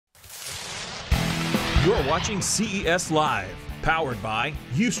You're watching CES Live, powered by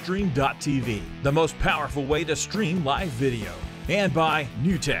Ustream.tv, the most powerful way to stream live video, and by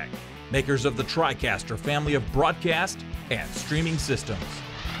NewTek, makers of the TriCaster family of broadcast and streaming systems.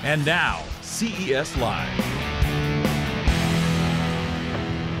 And now, CES Live.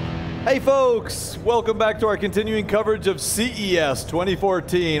 Hey folks, welcome back to our continuing coverage of CES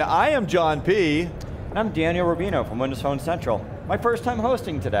 2014. I am John P. And I'm Daniel Rubino from Windows Phone Central. My first time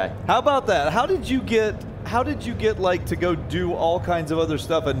hosting today. How about that? How did you get like to go do all kinds of other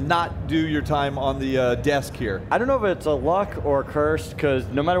stuff and not do your time on the desk here? I don't know if it's a luck or a curse, because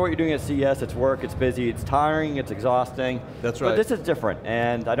no matter what you're doing at CES, it's work, it's busy, it's tiring, it's exhausting. That's right. But this is different,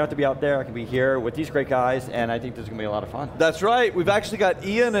 and I don't have to be out there. I can be here with these great guys, and I think this is going to be a lot of fun. That's right. We've actually got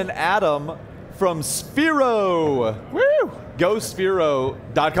Ian and Adam from Sphero. Woo!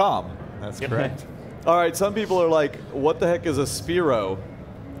 GoSphero.com. That's correct. All right, some people are like, what the heck is a Sphero?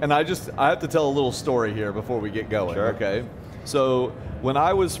 And I have to tell a little story here before we get going, Sure. Okay? So when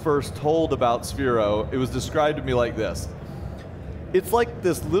I was first told about Sphero, it was described to me like this. It's like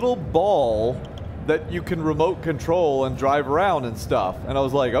this little ball that you can remote control and drive around and stuff. And I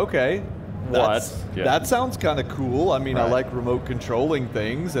was like, okay, that sounds kind of cool. I mean, I like remote controlling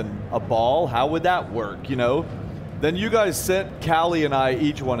things, and a ball, how would that work, you know? Then you guys sent Callie and I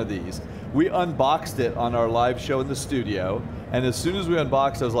each one of these. We unboxed it on our live show in the studio, and as soon as we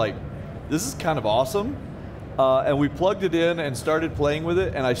unboxed, I was like, this is kind of awesome. And we plugged it in and started playing with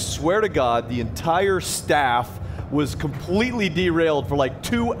it, and I swear to God, the entire staff was completely derailed for like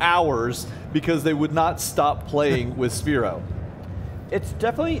 2 hours because they would not stop playing with Sphero. It's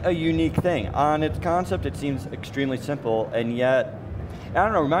definitely a unique thing. On its concept, it seems extremely simple, and yet, I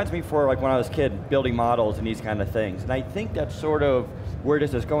don't know, it reminds me for like when I was a kid, building models and these kind of things. And I think that's sort of where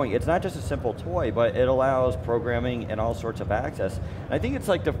this is going. It's not just a simple toy, but it allows programming and all sorts of access. And I think it's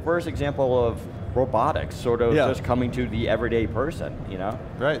like the first example of robotics sort of just coming to the everyday person, you know?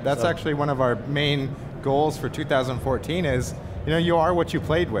 Right, that's actually one of our main goals for 2014 is, you know, you are what you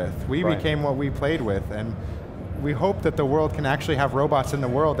played with. We became what we played with, and we hope that the world can actually have robots in the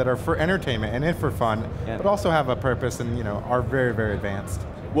world that are for entertainment and for fun, but also have a purpose and, you know, are very, very advanced.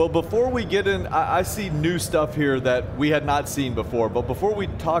 Well, before we get in, I see new stuff here that we had not seen before, but before we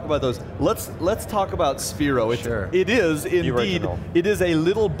talk about those, let's talk about Sphero. It is indeed, it is a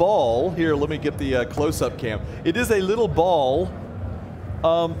little ball. Here, let me get the close-up cam. It is a little ball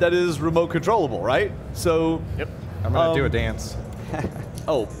that is remote controllable, right? So, I'm going to do a dance.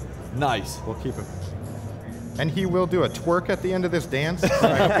 Oh, nice. We'll keep it. And he will do a twerk at the end of this dance. So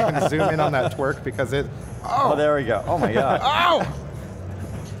I can zoom in on that twerk because it. Oh, there we go. Oh my God. Oh!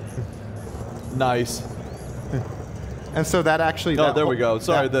 Nice. And so that actually. Oh, there we go.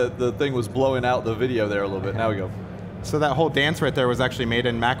 Sorry, the thing was blowing out the video there a little bit. Now we go. So that whole dance right there was actually made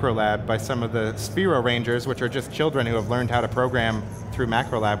in MacroLab by some of the Sphero Rangers, which are just children who have learned how to program through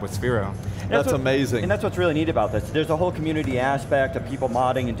MacroLab with Sphero. That's amazing. And that's what's really neat about this. There's a whole community aspect of people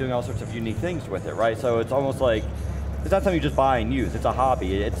modding and doing all sorts of unique things with it, right? So it's almost like, it's not something you just buy and use. It's a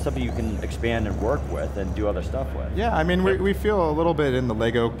hobby. It's something you can expand and work with and do other stuff with. Yeah, I mean, we feel a little bit in the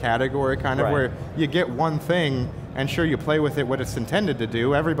Lego category, kind of, where you get one thing, and sure, you play with it what it's intended to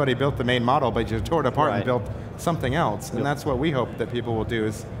do. Everybody built the main model, but you tore it apart and built something else. And that's what we hope that people will do,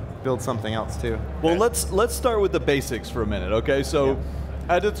 is build something else too. Well, let's start with the basics for a minute, okay? So,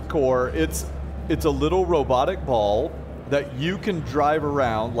 at its core, it's a little robotic ball that you can drive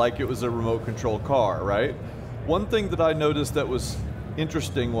around like it was a remote control car, right? One thing that I noticed that was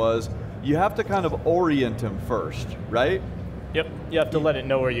interesting was you have to kind of orient him first, right? Yep, you have to let it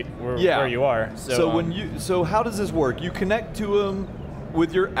know where you are. So how does this work? You connect to him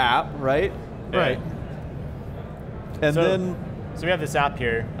with your app, right? Right. And so we have this app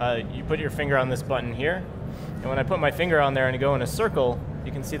here. You put your finger on this button here, and when I put my finger on there and I go in a circle,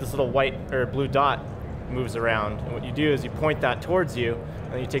 you can see this little white or blue dot moves around. And what you do is you point that towards you,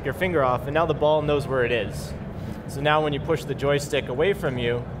 and you take your finger off, and now the ball knows where it is. So now when you push the joystick away from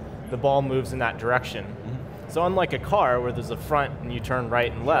you, the ball moves in that direction. So unlike a car where there's a front and you turn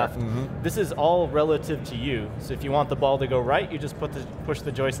right and left, this is all relative to you. So if you want the ball to go right, you just push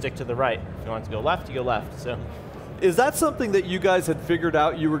the joystick to the right. If you want it to go left, you go left. So, is that something that you guys had figured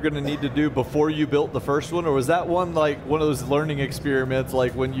out you were going to need to do before you built the first one, or was that one like one of those learning experiments,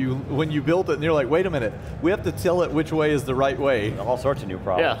 like when you built it and you're like, wait a minute, we have to tell it which way is the right way? All sorts of new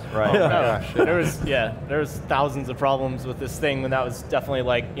problems. Yeah, right. There was thousands of problems with this thing, and that was definitely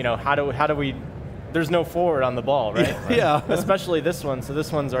like, you know, how do we? There's no forward on the ball, right? Yeah. Especially this one. So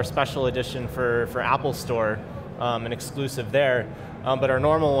this one's our special edition for Apple Store, an exclusive there. But our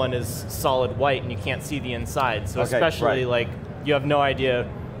normal one is solid white, and you can't see the inside. So especially like you have no idea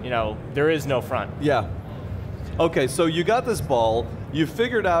there is no front. Yeah. Okay, so you got this ball, you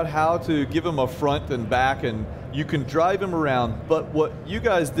figured out how to give him a front and back, and you can drive him around, but what you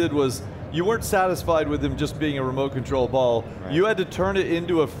guys did was, you weren't satisfied with him just being a remote control ball. Right. You had to turn it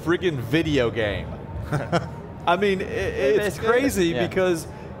into a friggin' video game. I mean, it's crazy because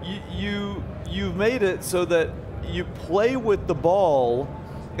you've made it so that you play with the ball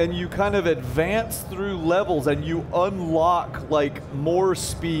and you kind of advance through levels and you unlock like more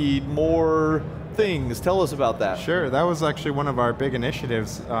speed, more things. Tell us about that. Sure, that was actually one of our big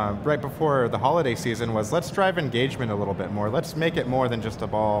initiatives right before the holiday season was let's drive engagement a little bit more. Let's make it more than just a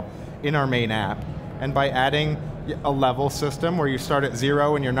ball in our main app. And by adding a level system where you start at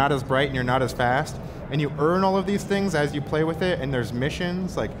 0 and you're not as bright and you're not as fast, and you earn all of these things as you play with it, and there's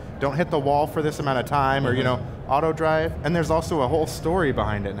missions, like don't hit the wall for this amount of time, or auto drive, and there's also a whole story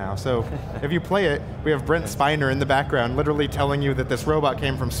behind it now. So if you play it, we have Brent Spiner in the background literally telling you that this robot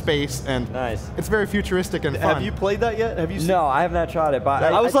came from space, and it's very futuristic and fun. Have you played that yet? Have you seen No, I have not tried it, but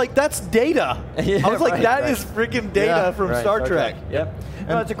I was like, that's data. I was like, that is freaking data from Star Trek. Yep.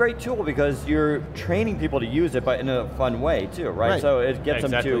 No, it's a great tool because you're training people to use it, but in a fun way too, right? So it gets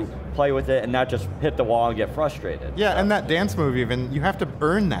them to play with it and not just hit the wall and get frustrated. Yeah, and that dance move even, you have to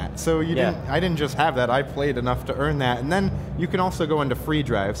earn that. So I didn't just have that, I played enough to earn that. And then you can also go into free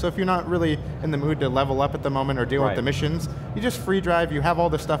drive. So if you're not really in the mood to level up at the moment or deal with the missions, you just free drive, you have all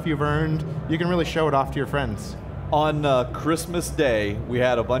the stuff you've earned, you can really show it off to your friends. On Christmas Day, we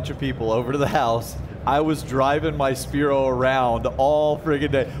had a bunch of people over to the house. I was driving my Sphero around all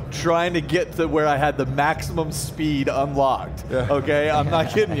friggin' day, trying to get to where I had the maximum speed unlocked. Okay, I'm not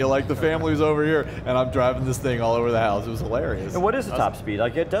kidding you. Like the family was over here, and I'm driving this thing all over the house. It was hilarious. And what is the top speed?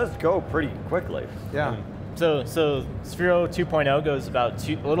 Like it does go pretty quickly. Yeah. So Sphero 2.0 goes about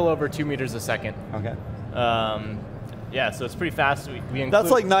a little over 2 meters a second. Okay. Yeah, so it's pretty fast. We include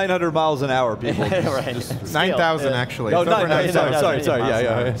That's like 900 miles an hour, people. Right. 9,000 actually. No,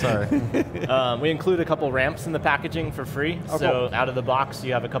 9,000. Sorry. We include a couple ramps in the packaging for free. So out of the box,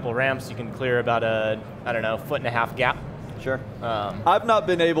 you have a couple ramps. You can clear about a, 1.5-foot gap. Sure. I've not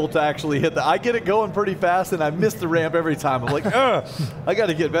been able to actually hit that. I get it going pretty fast, and I miss the ramp every time. I'm like, I got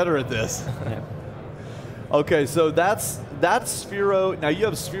to get better at this. Okay, so that's Sphero. Now you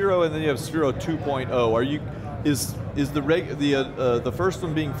have Sphero, and then you have Sphero 2.0. Are you? Is the first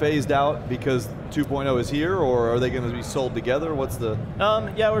one being phased out because 2.0 is here, or are they going to be sold together? What's the?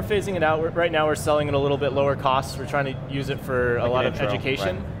 Yeah, we're phasing it out. Right now, we're selling it a little bit lower cost. We're trying to use it for a lot of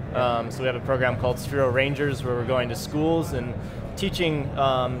education. Right. So we have a program called Sphero Rangers, where we're going to schools and teaching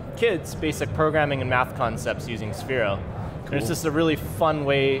kids basic programming and math concepts using Sphero. Cool. It's just a really fun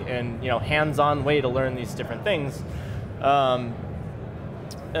way and hands-on way to learn these different things.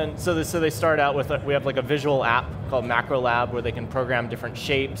 And so they start out with, we have like a visual app called Macro Lab where they can program different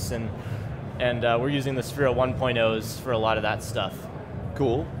shapes, and we're using the Sphero 1.0s for a lot of that stuff.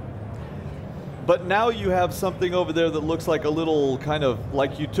 Cool. But now you have something over there that looks like a little kind of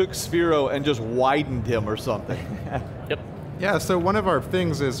like you took Sphero and just widened him or something. Yep. Yeah, so one of our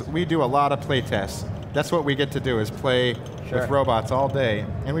things is we do a lot of play tests. That's what we get to do, is play with robots all day.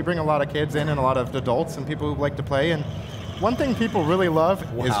 And we bring a lot of kids in and a lot of adults and people who like to play. And one thing people really love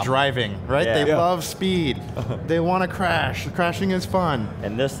is driving, right? Yeah. They love speed. They want to crash. Crashing is fun.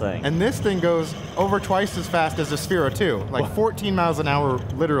 And this thing. And this thing goes over twice as fast as the Sphero 2, like 14 miles an hour,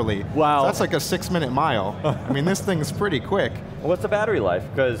 literally. Wow. So that's like a 6-minute mile. I mean, this thing's pretty quick. Well, what's the battery life?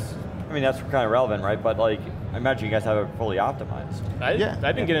 Because, I mean, that's kind of relevant, right? But like, I imagine you guys have it fully optimized.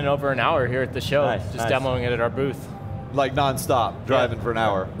 I've been getting over an hour here at the show, just demoing it at our booth. Like non-stop, driving for an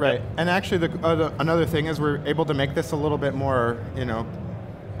hour. Right, and actually another thing is we're able to make this a little bit more,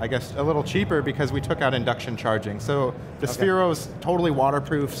 I guess a little cheaper because we took out induction charging. So the Sphero's totally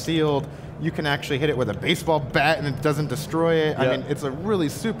waterproof, sealed. You can actually hit it with a baseball bat and it doesn't destroy it. I mean, it's a really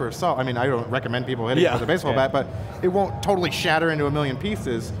super soft, I don't recommend people hitting it with a baseball bat, but it won't totally shatter into a million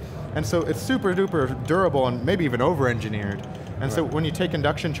pieces. And so it's super duper durable and maybe even over-engineered. And so when you take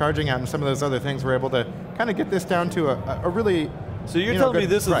induction charging out and some of those other things, we're able to kind of get this down to a really So you're telling me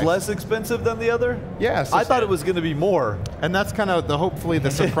this is less expensive than the other? Yes. I thought it was going to be more. And that's kind of hopefully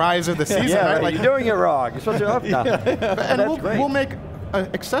the surprise of the season, right? Like, you're doing it wrong. You're supposed to up now. And we'll make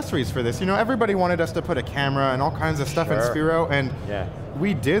accessories for this. Everybody wanted us to put a camera and all kinds of stuff in Sphero, and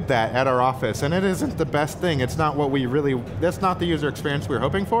we did that at our office, and it isn't the best thing. It's not what that's not the user experience we were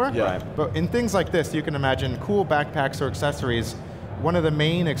hoping for. Yeah. But in things like this, you can imagine cool backpacks or accessories. one of the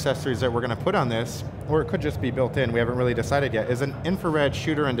main accessories that we're going to put on this, or it could just be built in, we haven't really decided yet, is an infrared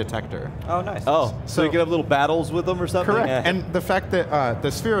shooter and detector. Oh, nice. Oh, so you can have little battles with them or something? Correct. Yeah. And the fact that the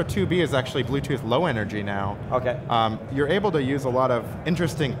Sphero 2B is actually Bluetooth low energy now. Okay. You're able to use a lot of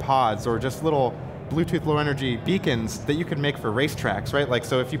interesting pods or just little Bluetooth low energy beacons that you can make for racetracks, right? Like,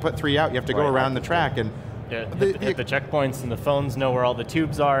 so if you put 3 out, you have to go around the track and Yeah, hit the checkpoints, and the phones know where all the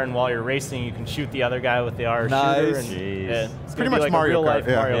tubes are, and while you're racing, you can shoot the other guy with the RR shooter. And, Jeez. it's Pretty gonna be much like Mario a real life Kart,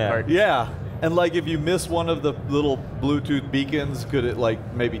 yeah. Mario Yeah. Kart. Yeah, and like if you miss one of the little Bluetooth beacons, could it like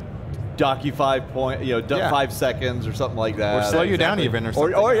maybe dock you 5 seconds or something like that? or slow you down even or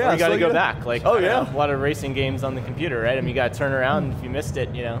something. Or yeah, you got slow to go down. back. Like, Oh I don't yeah. know, a lot of racing games on the computer, right? I mean, you got to turn around if you missed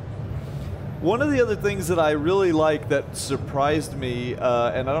it, you know. One of the other things that I really like that surprised me,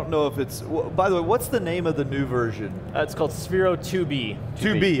 and I don't know if it's, by the way, what's the name of the new version? It's called Sphero 2B.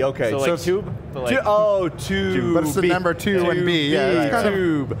 2B, okay. So, like tube? But like, Tube. But it's the number 2 and B. Yeah, it's kind of-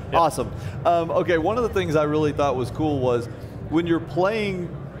 Tube. Awesome. Okay, one of the things I really thought was cool was when you're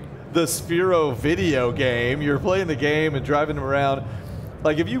playing the Sphero video game, you're playing the game and driving them around,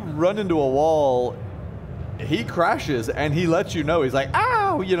 like if you run into a wall, he crashes and he lets you know. He's like,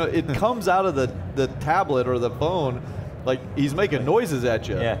 ow! You know, it comes out of the tablet or the phone, like he's making noises at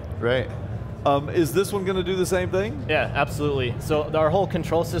you. Yeah. Right. Is this one going to do the same thing? Yeah, absolutely. So our whole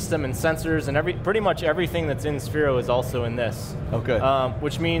control system and sensors and pretty much everything that's in Sphero is also in this. Okay.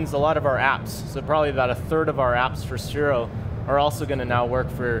 Which means a lot of our apps, so probably about a third of our apps for Sphero are also going to now work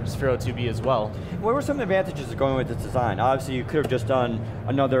for Sphero 2B as well. What were some advantages of going with this design? Obviously, you could have just done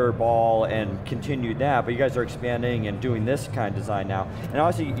another ball and continued that, but you guys are expanding and doing this kind of design now. And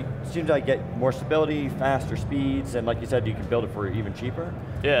obviously, it seems like you get more stability, faster speeds, and like you said, you can build it for even cheaper.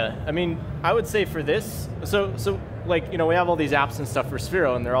 Yeah, I mean, I would say for this, so like, you know, we have all these apps and stuff for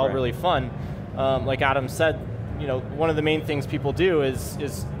Sphero, and they're all Right. really fun. Like Adam said, you know, one of the main things people do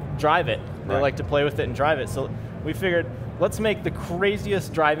is drive it. They Right. like to play with it and drive it. So we figured, let's make the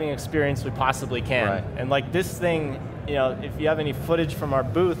craziest driving experience we possibly can. Right. And like this thing, you know, if you have any footage from our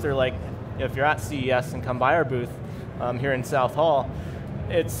booth, or like, you know, if you're at CES and come by our booth here in South Hall,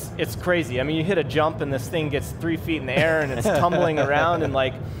 it's crazy. I mean, you hit a jump and this thing gets 3 feet in the air and it's tumbling around, and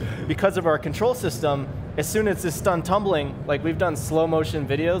like, because of our control system, as soon as it's done tumbling, like we've done slow motion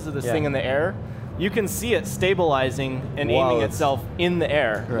videos of this Yeah. thing in the air, you can see it stabilizing and Wow, aiming that's- itself in the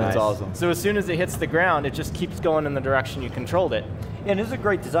air. That's Nice. awesome. So as soon as it hits the ground, it just keeps going in the direction you controlled it. And this is a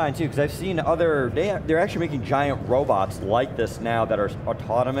great design too, because I've seen they're actually making giant robots like this now that are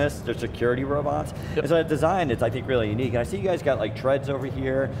autonomous. They're security robots. Yep. And so that design is, I think, really unique. And I see you guys got like treads over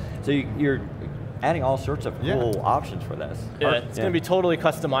here. So you're adding all sorts of cool options for this. Yeah, it's going to be totally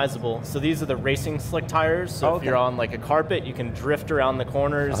customizable. So these are the racing slick tires. So if you're on like a carpet, you can drift around the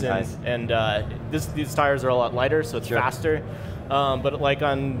corners, nice. and these tires are a lot lighter, so it's faster. But like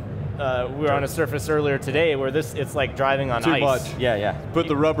on, we were on a surface earlier today where it's like driving on Too ice. much. Yeah. Put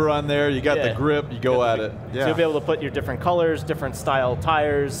the rubber on there, you got the Yeah. grip, you go at it. So you'll be able to put your different colors, different style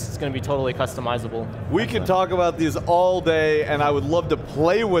tires. It's going to be totally customizable. We can talk about these all day, and I would love to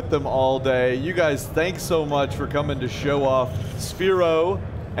play with them all day. You guys, thanks so much for coming to show off Sphero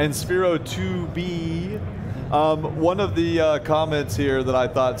and Sphero 2B. One of the comments here that I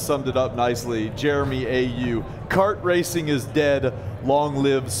thought summed it up nicely, Jeremy AU, kart racing is dead, long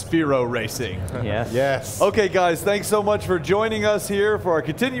live Sphero racing. Yes. Yes. Okay, guys, thanks so much for joining us here for our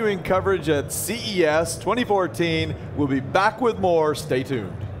continuing coverage at CES 2014. We'll be back with more. Stay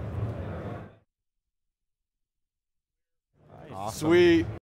tuned. Awesome. Sweet.